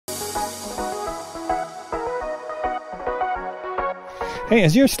Hey,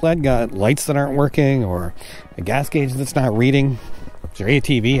 has your sled got lights that aren't working or a gas gauge that's not reading? Does your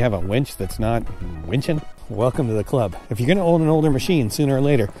ATV have a winch that's not winching? Welcome to the club. If you're going to own an older machine, sooner or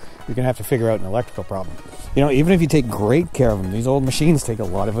later, you're going to have to figure out an electrical problem. You know, even if you take great care of them, these old machines take a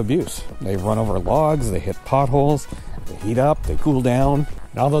lot of abuse. They run over logs, they hit potholes, they heat up, they cool down.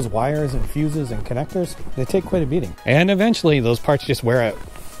 And all those wires and fuses and connectors, they take quite a beating. And eventually, those parts just wear out.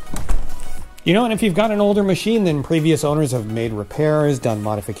 You know, and if you've got an older machine, then previous owners have made repairs, done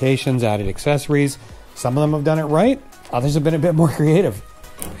modifications, added accessories. Some of them have done it right. Others have been a bit more creative.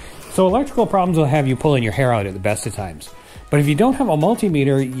 So electrical problems will have you pulling your hair out at the best of times. But if you don't have a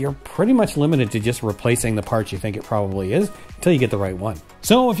multimeter, you're pretty much limited to just replacing the parts you think it probably is until you get the right one.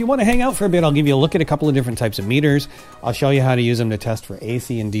 So if you want to hang out for a bit, I'll give you a look at a couple of different types of meters. I'll show you how to use them to test for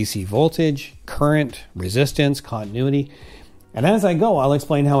AC and DC voltage, current, resistance, continuity. And as I go, I'll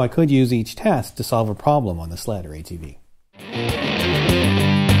explain how I could use each test to solve a problem on the sled or ATV.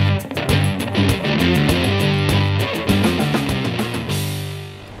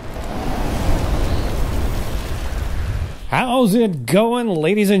 How's it going,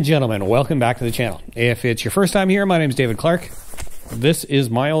 ladies and gentlemen? Welcome back to the channel. If it's your first time here, my name is David Clark. This is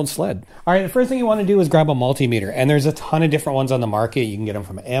my old sled. All right, the first thing you want to do is grab a multimeter, and there's a ton of different ones on the market. You can get them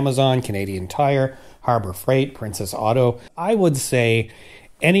from Amazon, Canadian Tire, Harbor Freight, Princess Auto. I would say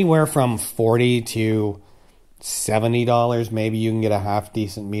anywhere from $40 to $70, maybe you can get a half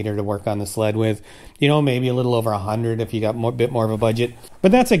decent meter to work on the sled with. You know, maybe a little over $100 if you got a bit more of a budget.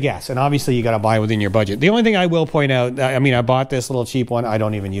 But that's a guess, and obviously you got to buy within your budget. The only thing I will point out, I mean, I bought this little cheap one. I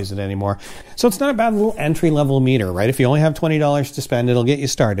don't even use it anymore. So it's not a bad little entry-level meter, right? If you only have $20 to spend, it'll get you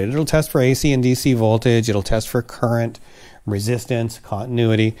started. It'll test for AC and DC voltage. It'll test for current, resistance,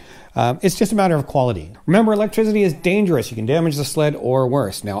 continuity. It's just a matter of quality. Remember, electricity is dangerous. You can damage the sled or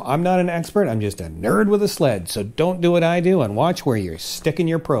worse. Now, I'm not an expert. I'm just a nerd with a sled. So don't do what I do and watch where you're sticking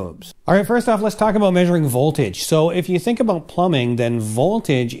your probes. All right, first off, let's talk about measuring voltage. So if you think about plumbing, then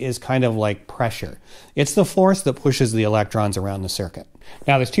voltage is kind of like pressure. It's the force that pushes the electrons around the circuit.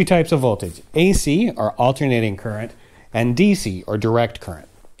 Now, there's two types of voltage. AC, or alternating current, and DC, or direct current.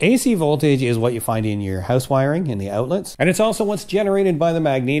 AC voltage is what you find in your house wiring in the outlets, and it's also what's generated by the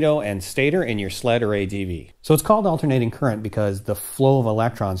magneto and stator in your sled or ATV. So it's called alternating current because the flow of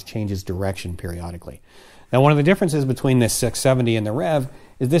electrons changes direction periodically. Now, one of the differences between this 670 and the Rev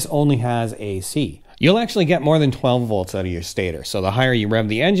is this only has AC. You'll actually get more than 12 volts out of your stator. So the higher you rev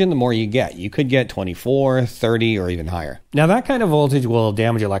the engine, the more you get. You could get 24, 30, or even higher. Now that kind of voltage will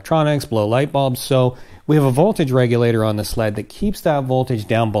damage electronics, blow light bulbs, so we have a voltage regulator on the sled that keeps that voltage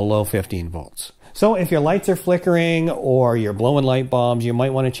down below 15 volts. So if your lights are flickering or you're blowing light bulbs, you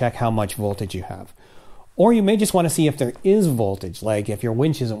might want to check how much voltage you have. Or you may just want to see if there is voltage, like if your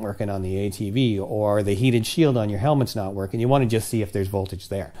winch isn't working on the ATV or the heated shield on your helmet's not working. You want to just see if there's voltage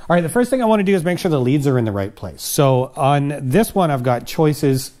there. All right, the first thing I want to do is make sure the leads are in the right place. So on this one, I've got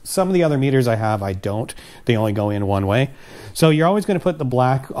choices. Some of the other meters I have, I don't. They only go in one way. So you're always going to put the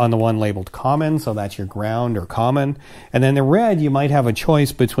black on the one labeled common, so that's your ground or common. And then the red, you might have a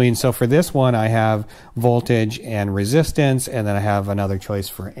choice between, so for this one, I have voltage and resistance, and then I have another choice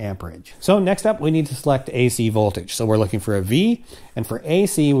for amperage. So next up, we need to select AC voltage. So we're looking for a V, and for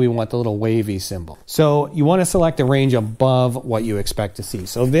AC, we want the little wavy symbol. So you want to select a range above what you expect to see.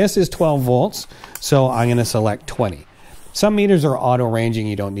 So this is 12 volts, so I'm going to select 20. Some meters are auto-ranging,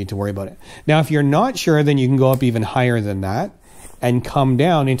 you don't need to worry about it. Now, if you're not sure, then you can go up even higher than that and come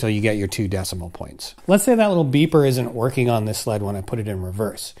down until you get your 2 decimal points. Let's say that little beeper isn't working on this sled when I put it in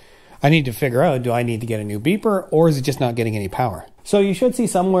reverse. I need to figure out, do I need to get a new beeper, or is it just not getting any power? So you should see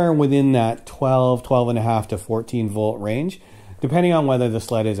somewhere within that 12, 12.5 to 14 volt range, depending on whether the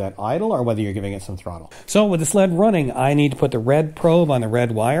sled is at idle or whether you're giving it some throttle. So with the sled running, I need to put the red probe on the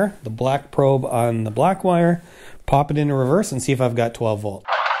red wire, the black probe on the black wire, pop it into reverse and see if I've got 12 volt.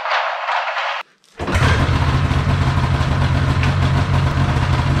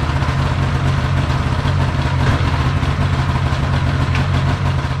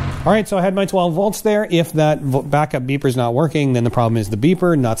 All right, so I had my 12 volts there. If that backup beeper is not working, then the problem is the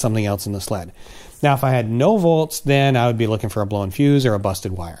beeper, not something else in the sled. Now, if I had no volts, then I would be looking for a blown fuse or a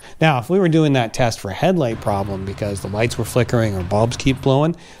busted wire. Now, if we were doing that test for a headlight problem because the lights were flickering or bulbs keep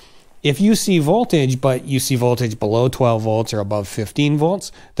blowing, if you see voltage, but you see voltage below 12 volts or above 15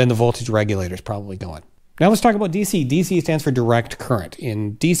 volts, then the voltage regulator is probably going. Now let's talk about DC. DC stands for direct current.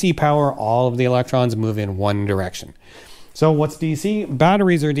 In DC power, all of the electrons move in one direction. So what's DC?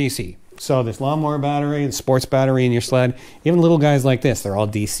 Batteries are DC. So this lawnmower battery, the sports battery in your sled, even little guys like this, they're all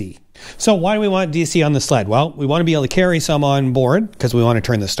DC. So why do we want DC on the sled? Well, we want to be able to carry some on board because we want to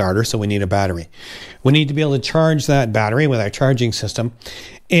turn the starter, so we need a battery. We need to be able to charge that battery with our charging system.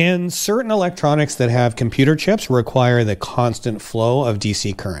 And certain electronics that have computer chips require the constant flow of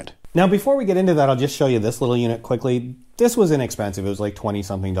DC current. Now, before we get into that, I'll just show you this little unit quickly. This was inexpensive. It was like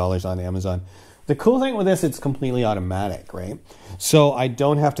 $20-something on Amazon. The cool thing with this, it's completely automatic, right? So I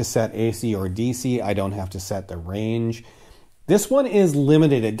don't have to set AC or DC. I don't have to set the range. This one is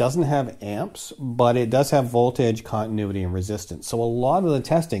limited. It doesn't have amps, but it does have voltage, continuity, and resistance. So a lot of the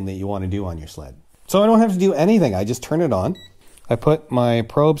testing that you want to do on your sled. So I don't have to do anything. I just turn it on. I put my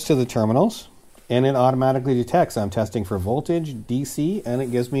probes to the terminals, and it automatically detects I'm testing for voltage, DC, and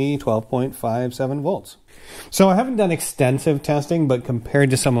it gives me 12.57 volts. So I haven't done extensive testing, but compared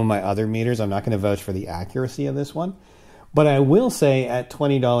to some of my other meters, I'm not going to vouch for the accuracy of this one. But I will say at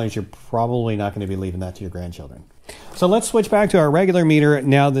 $20, you're probably not going to be leaving that to your grandchildren. So let's switch back to our regular meter.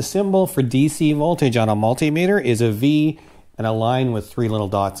 Now the symbol for DC voltage on a multimeter is a V and a line with 3 little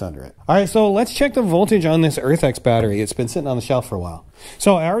dots under it. All right, so let's check the voltage on this EarthX battery. It's been sitting on the shelf for a while.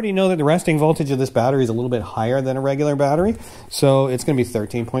 So I already know that the resting voltage of this battery is a little bit higher than a regular battery. So it's going to be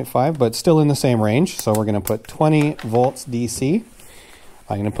 13.5, but still in the same range. So we're going to put 20 volts DC.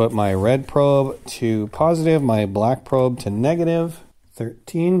 I'm going to put my red probe to positive, my black probe to negative,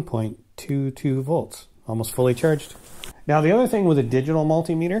 13.22 volts, almost fully charged. Now the other thing with a digital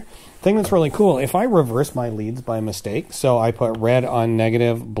multimeter, thing that's really cool, if I reverse my leads by mistake, so I put red on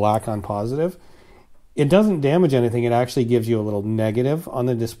negative, black on positive, it doesn't damage anything. It actually gives you a little negative on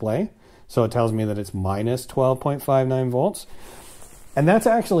the display. So it tells me that it's minus 12.59 volts. And that's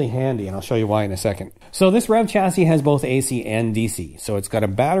actually handy, and I'll show you why in a second. So this REV chassis has both AC and DC. So it's got a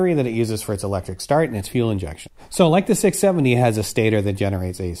battery that it uses for its electric start and its fuel injection. So like the 670, it has a stator that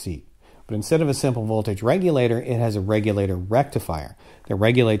generates AC. But instead of a simple voltage regulator, it has a regulator rectifier that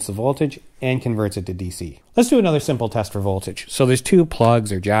regulates the voltage and converts it to DC. Let's do another simple test for voltage. So there's 2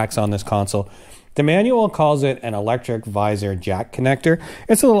 plugs or jacks on this console. The manual calls it an electric visor jack connector.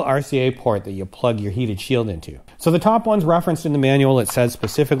 It's a little RCA port that you plug your heated shield into. So the top one's referenced in the manual. It says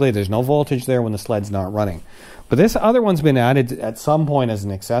specifically there's no voltage there when the sled's not running. But this other one's been added at some point as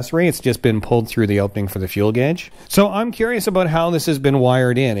an accessory. It's just been pulled through the opening for the fuel gauge. So I'm curious about how this has been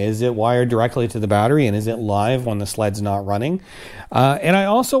wired in. Is it wired directly to the battery, and is it live when the sled's not running? And I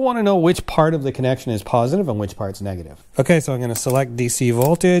also want to know which part of the connection is positive and which part's negative. Okay, so I'm going to select DC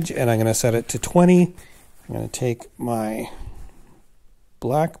voltage, and I'm going to set it to 20. I'm going to take my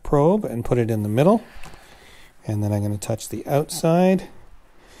black probe and put it in the middle. And then I'm going to touch the outside.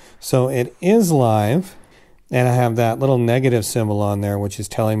 So it is live. And I have that little negative symbol on there, which is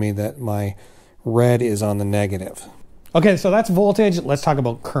telling me that my red is on the negative. Okay, so that's voltage. Let's talk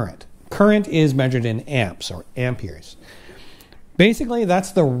about current. Current is measured in amps or amperes. Basically,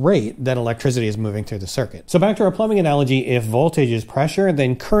 that's the rate that electricity is moving through the circuit. So back to our plumbing analogy, if voltage is pressure,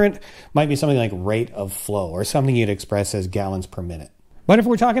 then current might be something like rate of flow or something you'd express as gallons per minute. But if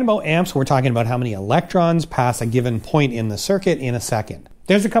we're talking about amps, we're talking about how many electrons pass a given point in the circuit in a second.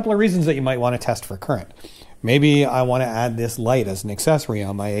 There's a couple of reasons that you might want to test for current. Maybe I want to add this light as an accessory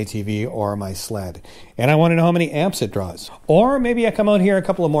on my ATV or my sled, and I want to know how many amps it draws. Or maybe I come out here a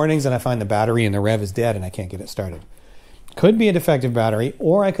couple of mornings and I find the battery in the REV is dead and I can't get it started. Could be a defective battery,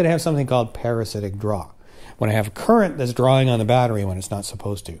 or I could have something called parasitic draw, when I have current that's drawing on the battery when it's not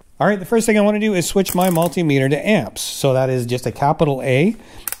supposed to. All right, the first thing I want to do is switch my multimeter to amps. So that is just a capital A,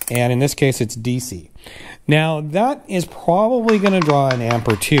 and in this case it's DC. Now that is probably going to draw an amp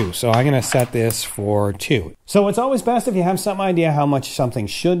or 2, so I'm going to set this for 2. So it's always best if you have some idea how much something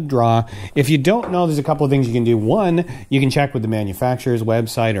should draw. If you don't know, there's a couple of things you can do. One, you can check with the manufacturer's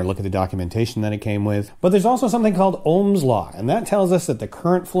website or look at the documentation that it came with. But there's also something called Ohm's law, and that tells us that the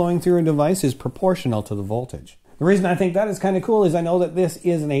current flowing through a device is proportional to the voltage. The reason I think that is kind of cool is I know that this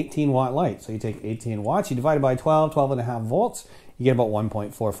is an 18 watt light. So you take 18 watts, you divide it by 12.5 volts, you get about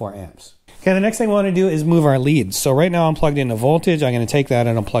 1.44 amps. Okay, the next thing we want to do is move our leads. So right now I'm plugged into voltage. I'm going to take that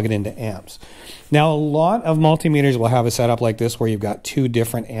and I'll plug it into amps. Now a lot of multimeters will have a setup like this where you've got 2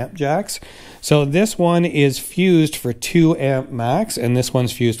 different amp jacks. So this one is fused for 2 amp max and this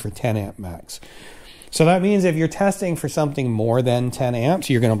one's fused for 10 amp max. So that means if you're testing for something more than 10 amps,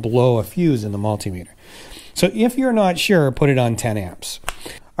 you're going to blow a fuse in the multimeter. So if you're not sure, put it on 10 amps.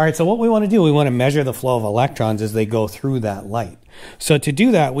 All right, so what we want to do, we want to measure the flow of electrons as they go through that light. So to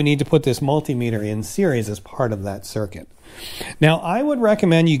do that, we need to put this multimeter in series as part of that circuit. Now, I would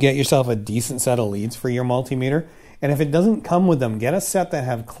recommend you get yourself a decent set of leads for your multimeter. And if it doesn't come with them, get a set that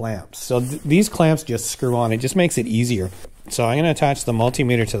have clamps. So these clamps just screw on. It just makes it easier. So I'm going to attach the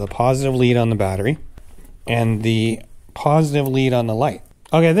multimeter to the positive lead on the battery and the positive lead on the light.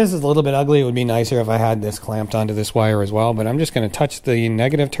 Okay, this is a little bit ugly. It would be nicer if I had this clamped onto this wire as well, but I'm just going to touch the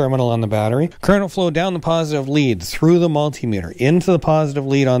negative terminal on the battery. Current will flow down the positive lead through the multimeter into the positive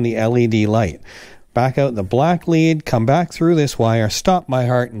lead on the LED light. Back out the black lead, come back through this wire, stop my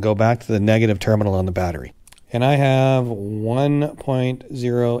heart, and go back to the negative terminal on the battery. And I have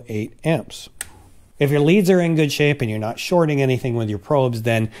 1.08 amps. If your leads are in good shape and you're not shorting anything with your probes,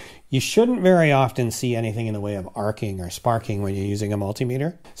 then you shouldn't very often see anything in the way of arcing or sparking when you're using a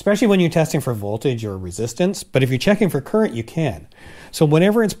multimeter, especially when you're testing for voltage or resistance. But if you're checking for current, you can. So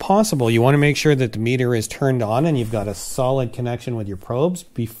whenever it's possible, you want to make sure that the meter is turned on and you've got a solid connection with your probes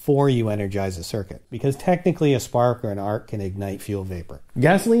before you energize a circuit, because technically a spark or an arc can ignite fuel vapor.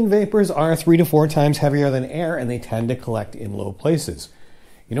 Gasoline vapors are 3 to 4 times heavier than air, and they tend to collect in low places.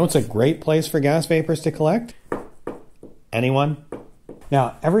 You know what's a great place for gas vapors to collect? Anyone?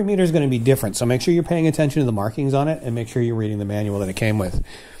 Now, every meter is going to be different, so make sure you're paying attention to the markings on it and make sure you're reading the manual that it came with.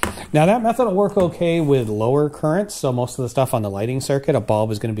 Now, that method will work okay with lower currents, so most of the stuff on the lighting circuit, a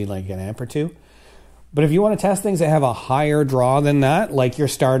bulb is going to be like an amp or two. But if you want to test things that have a higher draw than that, like your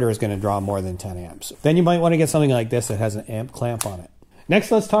starter is going to draw more than 10 amps, then you might want to get something like this that has an amp clamp on it. Next,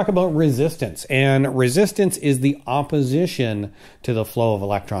 let's talk about resistance. And resistance is the opposition to the flow of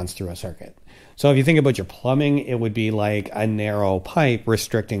electrons through a circuit. So if you think about your plumbing, it would be like a narrow pipe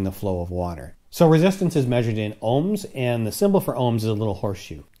restricting the flow of water. So resistance is measured in ohms, and the symbol for ohms is a little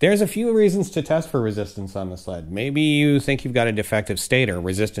horseshoe. There's a few reasons to test for resistance on the sled. Maybe you think you've got a defective stator.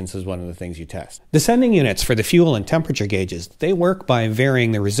 Resistance is one of the things you test. The sending units for the fuel and temperature gauges, they work by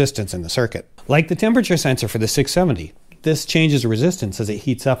varying the resistance in the circuit. Like the temperature sensor for the 670. This changes resistance as it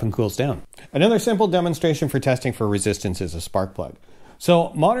heats up and cools down. Another simple demonstration for testing for resistance is a spark plug.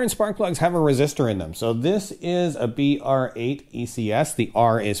 So modern spark plugs have a resistor in them. So this is a BR8 ECS. The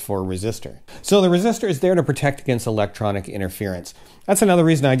R is for resistor. So the resistor is there to protect against electronic interference. That's another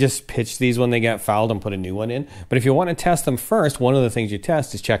reason I just pitch these when they get fouled and put a new one in. But if you want to test them first, one of the things you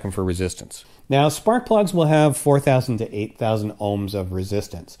test is checking for resistance. Now, spark plugs will have 4,000 to 8,000 ohms of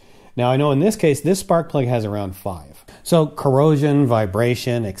resistance. Now, I know in this case, this spark plug has around 5. So corrosion,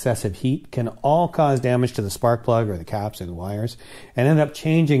 vibration, excessive heat can all cause damage to the spark plug or the caps or the wires and end up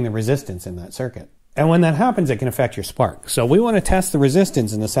changing the resistance in that circuit. And when that happens, it can affect your spark. So we want to test the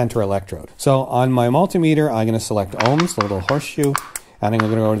resistance in the center electrode. So on my multimeter, I'm going to select ohms, the little horseshoe, and I'm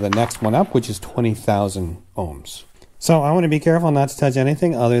going to go to the next one up, which is 20,000 ohms. So I want to be careful not to touch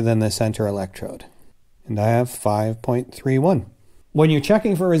anything other than the center electrode. And I have 5.31. When you're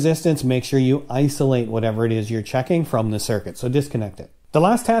checking for resistance, make sure you isolate whatever it is you're checking from the circuit, so disconnect it. The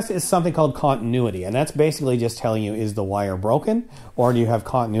last test is something called continuity, and that's basically just telling you, is the wire broken, or do you have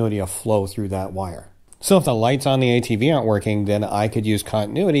continuity of flow through that wire? So if the lights on the ATV aren't working, then I could use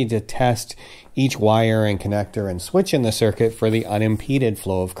continuity to test each wire and connector and switch in the circuit for the unimpeded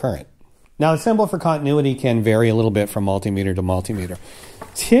flow of current. Now, the symbol for continuity can vary a little bit from multimeter to multimeter.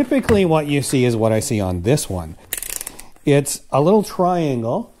 Typically, what you see is what I see on this one. It's a little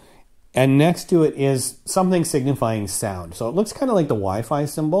triangle, and next to it is something signifying sound. So it looks kind of like the Wi-Fi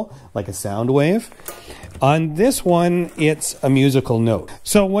symbol, like a sound wave. On this one, it's a musical note.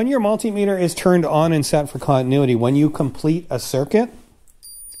 So when your multimeter is turned on and set for continuity, when you complete a circuit,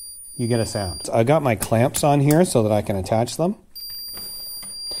 you get a sound. So I got my clamps on here so that I can attach them.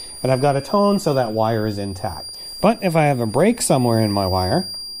 And I've got a tone so that wire is intact. But if I have a break somewhere in my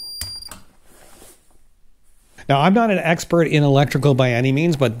wire, now, I'm not an expert in electrical by any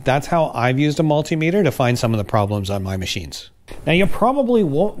means, but that's how I've used a multimeter to find some of the problems on my machines. Now, you probably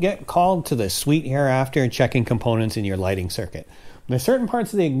won't get called to the sweet hereafter checking components in your lighting circuit. There's certain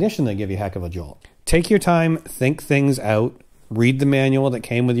parts of the ignition that give you a heck of a jolt. Take your time, think things out, read the manual that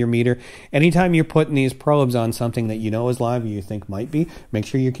came with your meter. Anytime you're putting these probes on something that you know is live or you think might be, make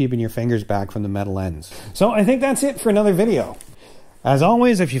sure you're keeping your fingers back from the metal ends. So I think that's it for another video. As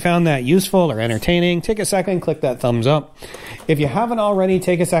always, if you found that useful or entertaining, take a second, click that thumbs up. If you haven't already,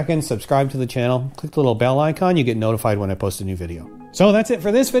 take a second, subscribe to the channel, click the little bell icon, you get notified when I post a new video. So that's it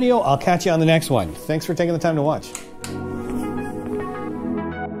for this video. I'll catch you on the next one. Thanks for taking the time to watch.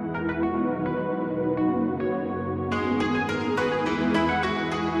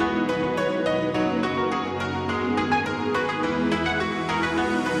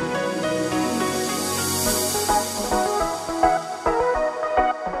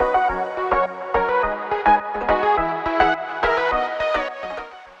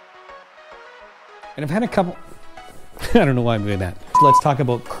 And I've had a couple, I don't know why I'm doing that. Let's talk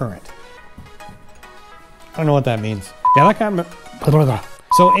about current. I don't know what that means. Yeah, that kind of,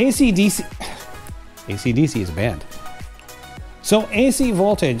 so AC/DC is a band. So AC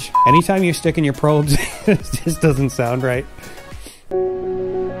voltage, anytime you're sticking your probes, it just doesn't sound right.